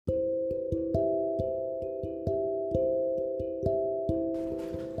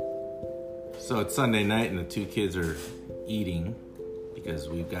So it's Sunday night and the two kids are eating because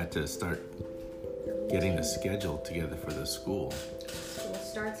we've got to start getting the schedule together for the school. School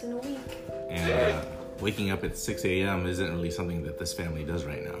starts in a week. And waking up at 6 a.m. isn't really something that this family does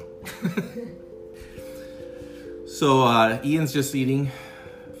right now. So Ian's just eating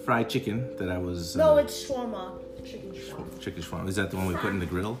fried chicken that I was... No, it's shawarma. Chicken shawarma. Chicken shawarma. Is that the one we put in the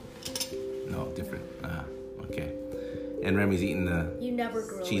grill? No, different. Okay. And Remy's eating the You never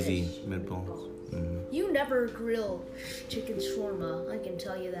grill cheesy it. meatballs. Mm-hmm. You never grill chicken shawarma, I can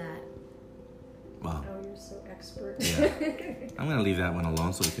tell you that. Wow. Oh, you're so expert. Yeah. I'm going to leave that one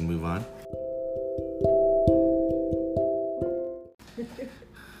alone so we can move on.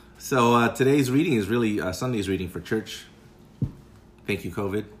 So today's reading is really Sunday's reading for church. Thank you,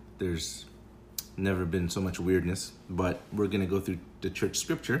 COVID. There's never been so much weirdness, but we're going to go through the church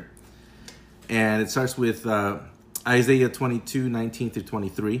scripture. And it starts with Isaiah 22, 19 through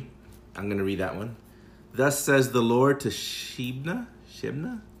 23. I'm going to read that one. Thus says the Lord to Shebna,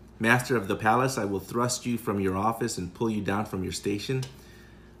 master of the palace, I will thrust you from your office and pull you down from your station.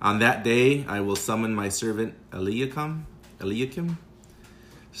 On that day, I will summon my servant Eliakim,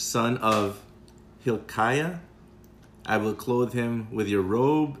 son of Hilkiah. I will clothe him with your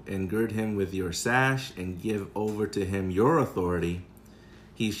robe and gird him with your sash and give over to him your authority.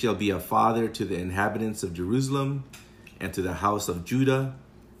 He shall be a father to the inhabitants of Jerusalem and to the house of Judah.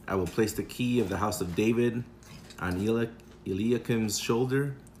 I will place the key of the house of David on Eliakim's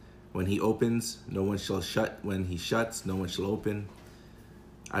shoulder. When he opens, no one shall shut. When he shuts, no one shall open.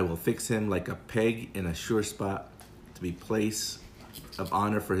 I will fix him like a peg in a sure spot to be place of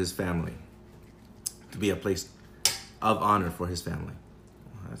honor for his family. To be a place of honor for his family.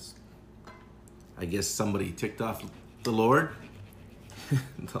 Well, I guess somebody ticked off the Lord.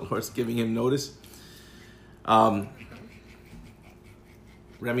 The Lord's giving him notice. Remy,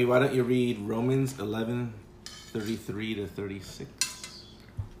 why don't you read Romans 11, 33 to 36?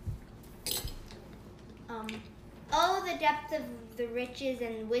 Oh, the depth of the riches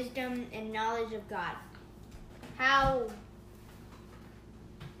and wisdom and knowledge of God. How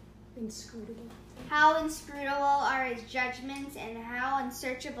Inscrutable. inscrutable are his judgments and how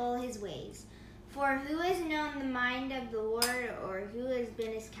unsearchable his ways. For who has known the mind of the Lord, or who has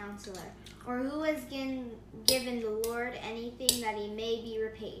been his counselor, or who has given the Lord anything that he may be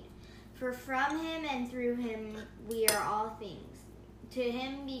repaid? For from him and through him we are all things. To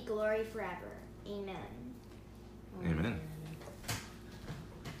him be glory forever. Amen. Amen.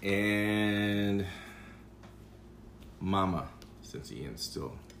 And Mama, since Ian's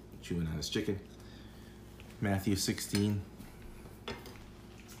still chewing on his chicken. Matthew 16.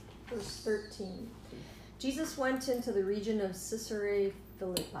 Verse 13. Jesus went into the region of Caesarea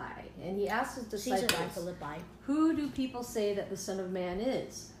Philippi, and he asked his disciples, "Who do people say that the Son of Man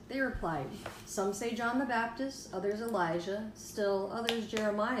is?" They replied, "Some say John the Baptist, others Elijah, still others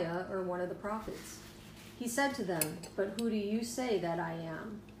Jeremiah or one of the prophets." He said to them, "But who do you say that I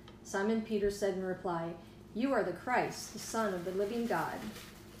am?" Simon Peter said in reply, "You are the Christ, the Son of the living God."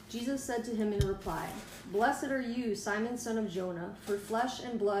 Jesus said to him in reply, "Blessed are you, Simon, son of Jonah, for flesh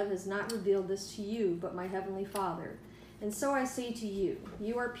and blood has not revealed this to you, but my heavenly Father. And so I say to you,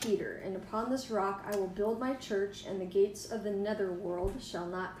 you are Peter, and upon this rock I will build my church, and the gates of the netherworld shall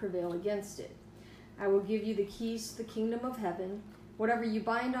not prevail against it. I will give you the keys to the kingdom of heaven. Whatever you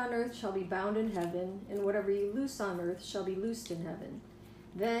bind on earth shall be bound in heaven, and whatever you loose on earth shall be loosed in heaven."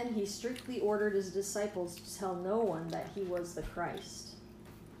 Then he strictly ordered his disciples to tell no one that he was the Christ.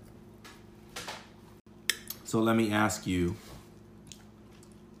 So let me ask you,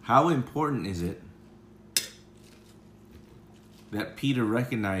 how important is it that Peter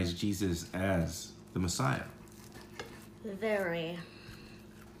recognized Jesus as the Messiah? Very.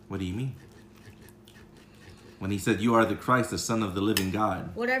 What do you mean? When he said, "You are the Christ, the Son of the living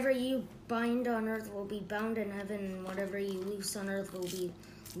God." Whatever you bind on earth will be bound in heaven, and whatever you loose on earth will be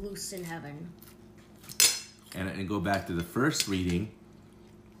loose in heaven. And go back to the first reading.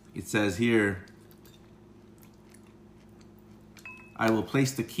 It says here, I will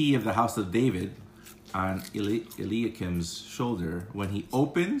place the key of the house of David on Eliakim's shoulder. When he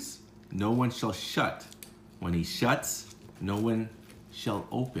opens, no one shall shut. When he shuts, no one shall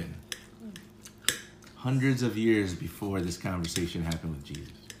open. Hundreds of years before this conversation happened with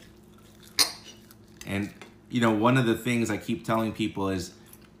Jesus. And, you know, one of the things I keep telling people is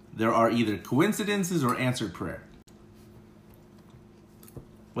there are either coincidences or answered prayer.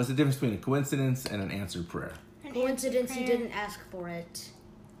 What's the difference between a coincidence and an answered prayer? Coincidence, you didn't ask for it.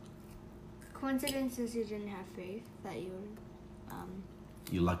 Coincidence is you didn't have faith that you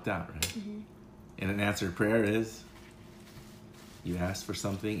You lucked out, right? Mm-hmm. And an answered prayer is? You asked for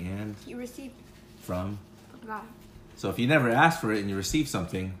something and You received from God. So if you never asked for it and you receive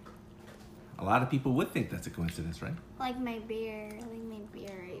something, a lot of people would think that's a coincidence, right? Like my bear. Like my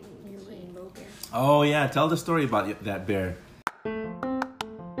bear. Your rainbow bear. Oh yeah, tell the story about that bear.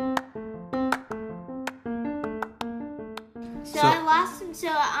 So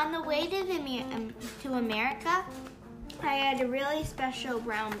on the way to America, I had a really special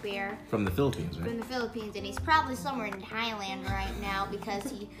brown bear From the Philippines, right? from the Philippines, and he's probably somewhere in Thailand right now because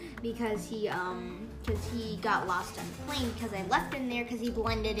he got lost on the plane because I left him there because he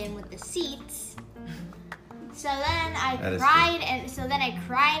blended in with the seats. So then I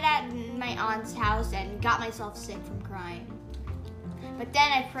cried at my aunt's house and got myself sick from crying. But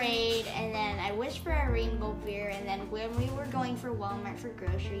then I prayed, and then I wished for a rainbow bear, and then when we were going for Walmart for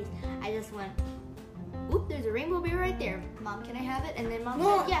groceries, I just went, oop, there's a rainbow bear right there. Mom, can I have it? And then Mom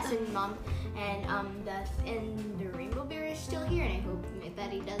said yes, and Mom, and the rainbow bear is still here, and I hope that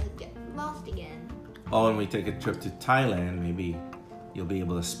he doesn't get lost again. Oh, when we take a trip to Thailand, maybe you'll be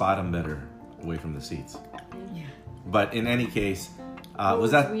able to spot him better away from the seats. Yeah. But in any case, What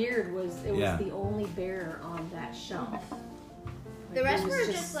was that weird was it Yeah. was the only bear on that shelf. The rest it was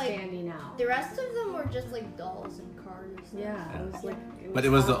were just like standing out. the rest of them were just like dolls and cars. Yeah, it was like. But it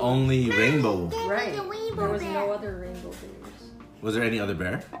was the obvious. only rainbow. Right. There was a rainbow There was bear. no other rainbow bears. Was there any other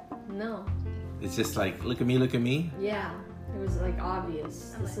bear? No. It's just like, look at me, look at me. Yeah. It was like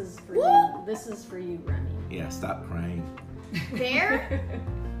obvious. This is for Woo! you. This is for you, Remy. Yeah, stop crying. Bear?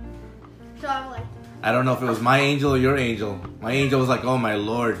 So I'm like, I don't know if it was my angel or your angel. My angel was like, oh my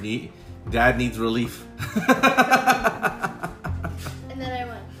Lord, Dad needs relief. and then I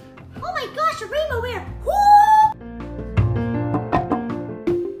went, oh my gosh, a rainbow bear! Woo!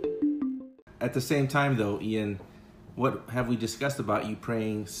 At the same time though, Ian, what have we discussed about you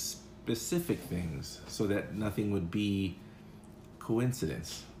praying specific things so that nothing would be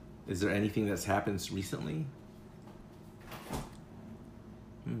coincidence? Is there anything that's happened recently?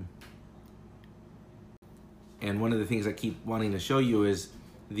 And one of the things I keep wanting to show you is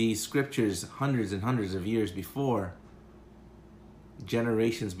these scriptures hundreds and hundreds of years before,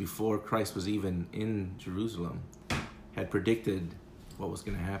 generations before Christ was even in Jerusalem, had predicted what was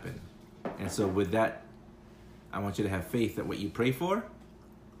going to happen. And so with that, I want you to have faith that what you pray for,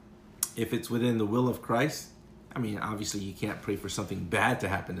 if it's within the will of Christ, I mean, obviously you can't pray for something bad to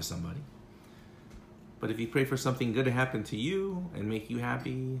happen to somebody. But if you pray for something good to happen to you and make you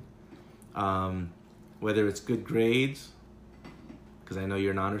happy, whether it's good grades, because I know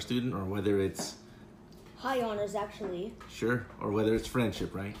you're an honor student, or whether it's... High honors, actually. Sure, or whether it's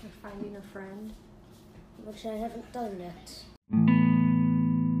friendship, right? Or finding a friend. Which I haven't done yet.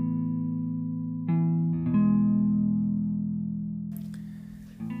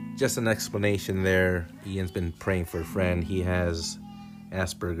 Just an explanation there. Ian's been praying for a friend. He has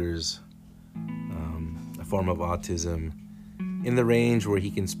Asperger's, a form of autism, in the range where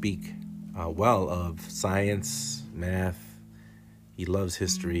he can speak well of science, math. He loves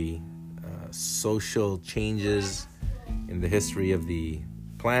history, social changes in the history of the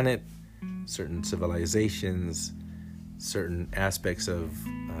planet, certain civilizations, certain aspects of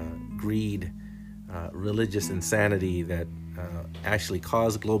greed, religious insanity that actually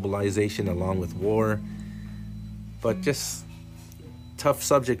caused globalization along with war, but just tough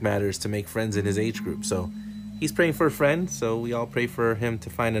subject matters to make friends in his age group. So he's praying for a friend, so we all pray for him to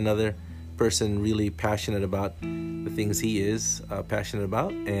find another person really passionate about the things he is passionate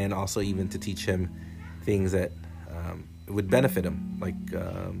about, and also even to teach him things that would benefit him, like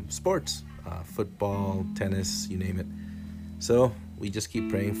sports, football, tennis, you name it. So we just keep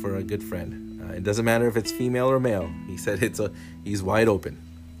praying for a good friend. It doesn't matter if it's female or male. He said he's wide open.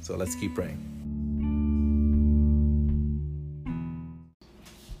 So let's keep praying.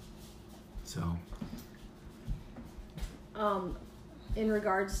 So. In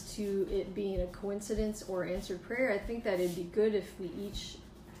regards to it being a coincidence or answered prayer, I think that it'd be good if we each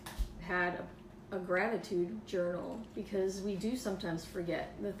had a gratitude journal, because we do sometimes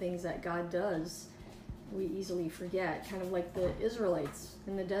forget the things that God does. We easily forget, kind of like the Israelites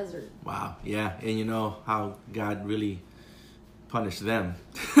in the desert. Wow, yeah, and you know how God really punished them.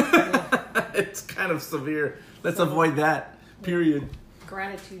 It's kind of severe. Let's avoid that, period.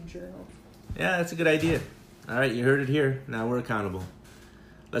 Gratitude journal. Yeah, that's a good idea. All right, you heard it here. Now we're accountable.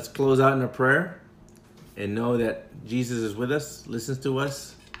 Let's close out in a prayer and know that Jesus is with us, listens to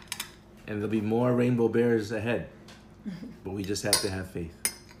us, and there'll be more rainbow bears ahead. But we just have to have faith.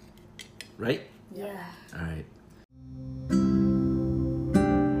 Right? Yeah. All right.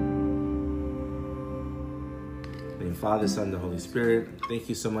 Name Father, Son, the Holy Spirit. Thank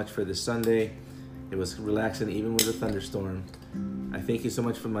you so much for this Sunday. It was relaxing even with a thunderstorm. I thank you so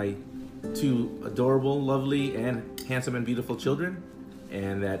much for my 2 adorable, lovely, and handsome and beautiful children,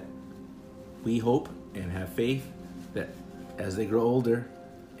 and that we hope and have faith that as they grow older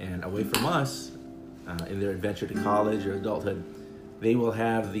and away from us in their adventure to college or adulthood, they will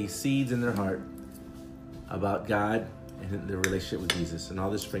have the seeds in their heart about God and their relationship with Jesus. And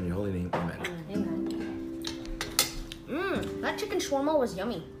all this in your holy name, amen. That chicken shawarma was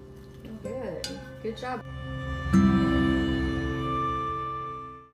yummy. Good. Good job.